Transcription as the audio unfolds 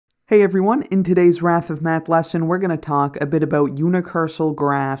Hey everyone, in today's Wrath of Math lesson, we're going to talk a bit about unicursal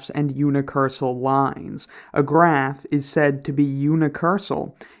graphs and unicursal lines. A graph is said to be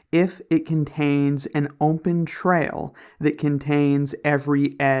unicursal if it contains an open trail that contains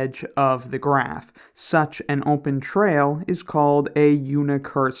every edge of the graph. Such an open trail is called a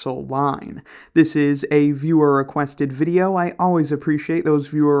unicursal line. This is a viewer-requested video. I always appreciate those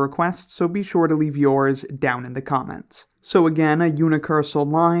viewer requests, so be sure to leave yours down in the comments. So again, a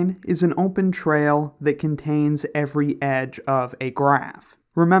unicursal line is an open trail that contains every edge of a graph.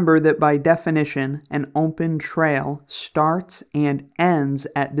 Remember that by definition, an open trail starts and ends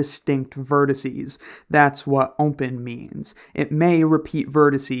at distinct vertices. That's what open means. It may repeat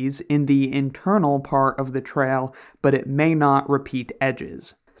vertices in the internal part of the trail, but it may not repeat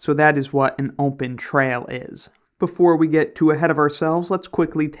edges. So that is what an open trail is. Before we get too ahead of ourselves, let's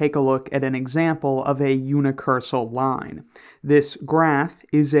quickly take a look at an example of a unicursal line. This graph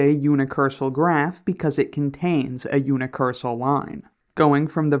is a unicursal graph because it contains a unicursal line. Going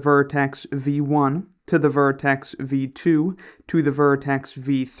from the vertex v1 to the vertex v2 to the vertex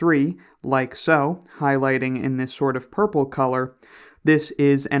v3, like so, highlighting in this sort of purple color, this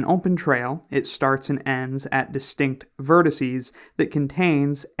is an open trail. It starts and ends at distinct vertices that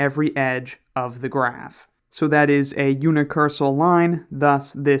contains every edge of the graph. So that is a unicursal line,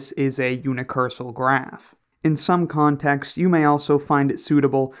 thus this is a unicursal graph. In some contexts, you may also find it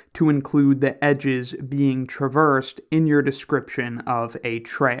suitable to include the edges being traversed in your description of a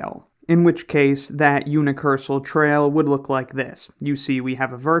trail. In which case, that unicursal trail would look like this. You see we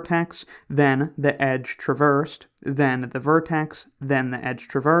have a vertex, then the edge traversed, then the vertex, then the edge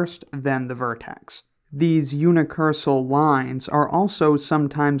traversed, then the vertex. These unicursal lines are also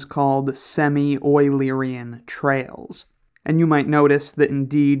sometimes called Semi-Eulerian trails. And you might notice that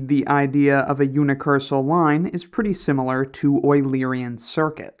indeed the idea of a unicursal line is pretty similar to Eulerian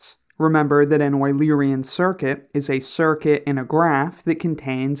circuits. Remember that an Eulerian circuit is a circuit in a graph that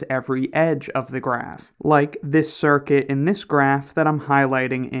contains every edge of the graph, like this circuit in this graph that I'm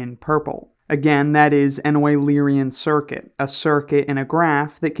highlighting in purple. Again, that is an Eulerian circuit, a circuit in a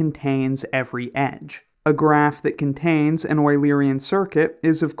graph that contains every edge. A graph that contains an Eulerian circuit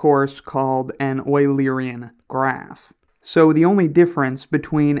is of course called an Eulerian graph. So the only difference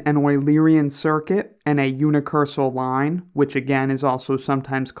between an Eulerian circuit and a unicursal line, which again is also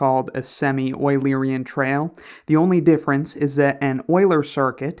sometimes called a semi-Eulerian trail, the only difference is that an Euler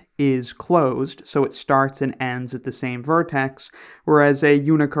circuit is closed, so it starts and ends at the same vertex, whereas a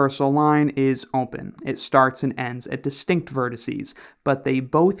unicursal line is open. It starts and ends at distinct vertices, but they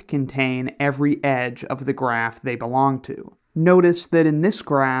both contain every edge of the graph they belong to. Notice that in this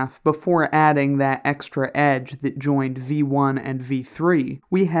graph, before adding that extra edge that joined v1 and v3,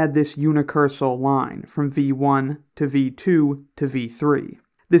 we had this unicursal line from v1 to v2 to v3.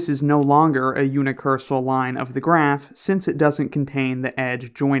 This is no longer a unicursal line of the graph since it doesn't contain the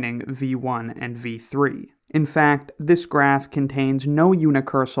edge joining v1 and v3. In fact, this graph contains no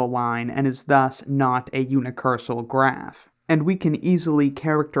unicursal line and is thus not a unicursal graph. And we can easily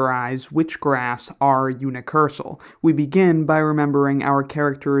characterize which graphs are unicursal. We begin by remembering our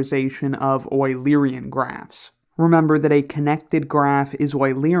characterization of Eulerian graphs. Remember that a connected graph is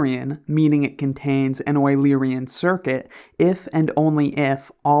Eulerian, meaning it contains an Eulerian circuit, if and only if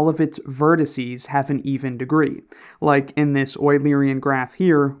all of its vertices have an even degree. Like in this Eulerian graph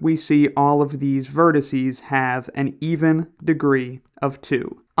here, we see all of these vertices have an even degree of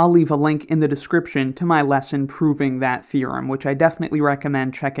 2. I'll leave a link in the description to my lesson proving that theorem, which I definitely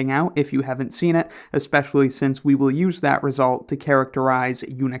recommend checking out if you haven't seen it, especially since we will use that result to characterize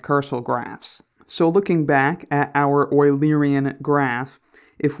unicursal graphs. So looking back at our Eulerian graph,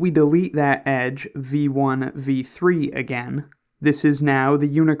 if we delete that edge v1, v3 again, this is now the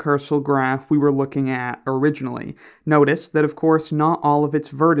unicursal graph we were looking at originally. Notice that, of course, not all of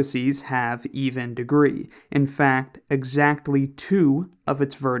its vertices have even degree. In fact, exactly 2 of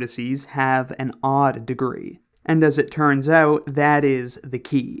its vertices have an odd degree. And as it turns out, that is the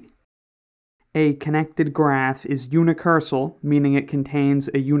key. A connected graph is unicursal, meaning it contains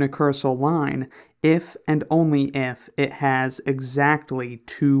a unicursal line, if and only if it has exactly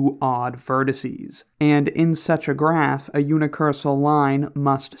 2 odd vertices. And in such a graph, a unicursal line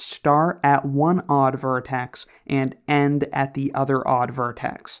must start at one odd vertex and end at the other odd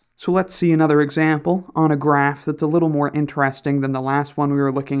vertex. So let's see another example on a graph that's a little more interesting than the last one we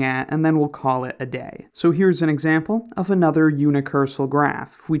were looking at, and then we'll call it a day. So here's an example of another unicursal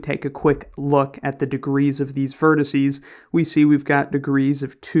graph. If we take a quick look at the degrees of these vertices, we see we've got degrees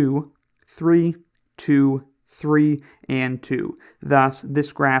of 2, 3, 2, 3, and 2. Thus,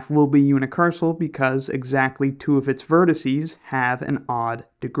 this graph will be unicursal because exactly 2 of its vertices have an odd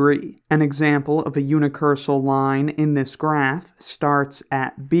degree. An example of a unicursal line in this graph starts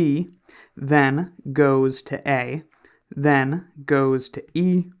at B, then goes to A, then goes to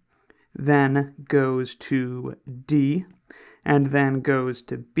E, then goes to D, and then goes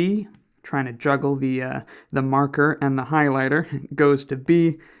to B. Trying to juggle the marker and the highlighter. Goes to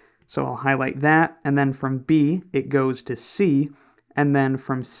B, so I'll highlight that, and then from B it goes to C, and then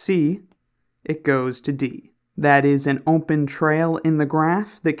from C it goes to D. That is an open trail in the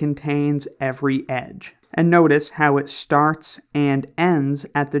graph that contains every edge. And notice how it starts and ends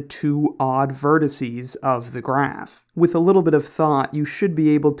at the 2 odd vertices of the graph. With a little bit of thought, you should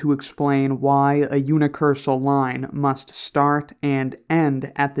be able to explain why a unicursal line must start and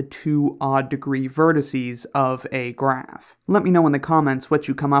end at the 2 odd degree vertices of a graph. Let me know in the comments what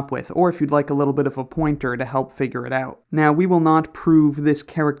you come up with, or if you'd like a little bit of a pointer to help figure it out. Now, we will not prove this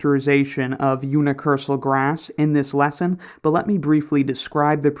characterization of unicursal graphs in this lesson, but let me briefly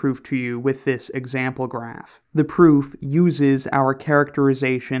describe the proof to you with this example graph. The proof uses our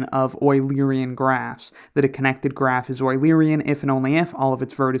characterization of Eulerian graphs, that a connected graph is Eulerian if and only if all of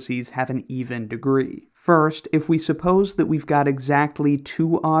its vertices have an even degree. First, if we suppose that we've got exactly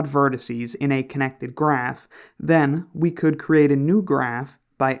 2 odd vertices in a connected graph, then we could create a new graph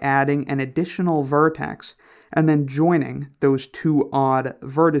by adding an additional vertex and then joining those 2 odd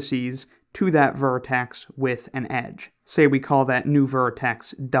vertices to that vertex with an edge. Say we call that new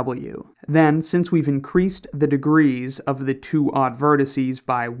vertex W. Then, since we've increased the degrees of the 2 odd vertices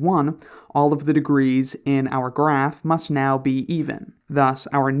by 1, all of the degrees in our graph must now be even. Thus,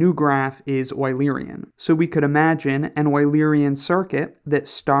 our new graph is Eulerian. So we could imagine an Eulerian circuit that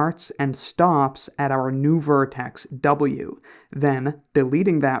starts and stops at our new vertex W, then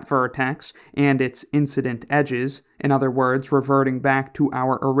deleting that vertex and its incident edges, in other words, reverting back to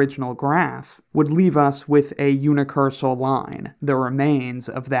our original graph, would leave us with a unicursal line, the remains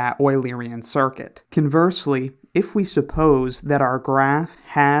of that Eulerian circuit. Conversely, if we suppose that our graph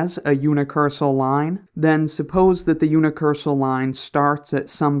has a unicursal line, then suppose that the unicursal line starts at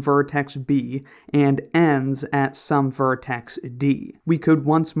some vertex B and ends at some vertex D. We could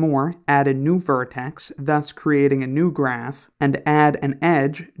once more add a new vertex, thus creating a new graph, and add an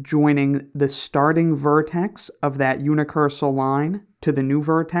edge joining the starting vertex of that unicursal line to the new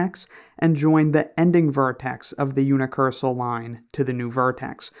vertex, and join the ending vertex of the unicursal line to the new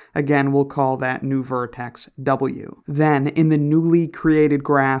vertex. Again, we'll call that new vertex W. Then, in the newly created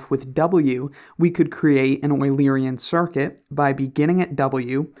graph with W, we could create an Eulerian circuit by beginning at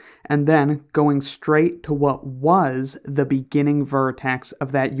W and then going straight to what was the beginning vertex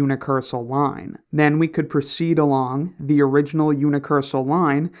of that unicursal line. Then we could proceed along the original unicursal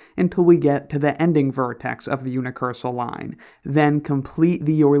line until we get to the ending vertex of the unicursal line. Then complete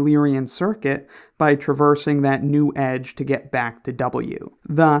the Eulerian circuit by traversing that new edge to get back to W.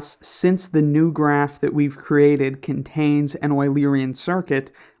 Thus, since the new graph that we've created contains an Eulerian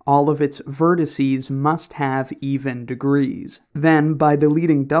circuit, all of its vertices must have even degrees. Then, by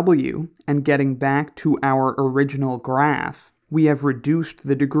deleting W and getting back to our original graph, we have reduced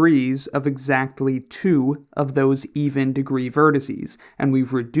the degrees of exactly 2 of those even degree vertices, and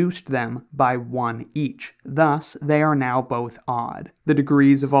we've reduced them by 1 each. Thus, they are now both odd. The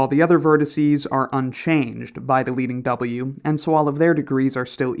degrees of all the other vertices are unchanged by deleting W, and so all of their degrees are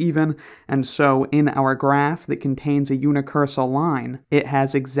still even, and so in our graph that contains a unicursal line, it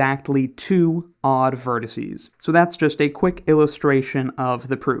has exactly 2 odd vertices. So that's just a quick illustration of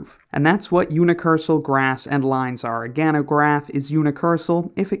the proof. And that's what unicursal graphs and lines are. Again, a graph is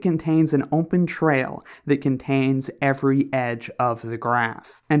unicursal if it contains an open trail that contains every edge of the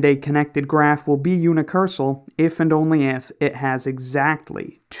graph. And a connected graph will be unicursal if and only if it has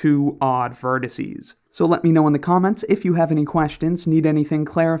exactly 2 odd vertices. So let me know in the comments if you have any questions, need anything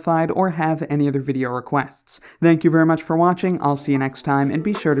clarified, or have any other video requests. Thank you very much for watching, I'll see you next time, and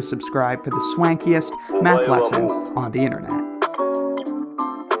be sure to subscribe for the swankiest math lessons on the internet.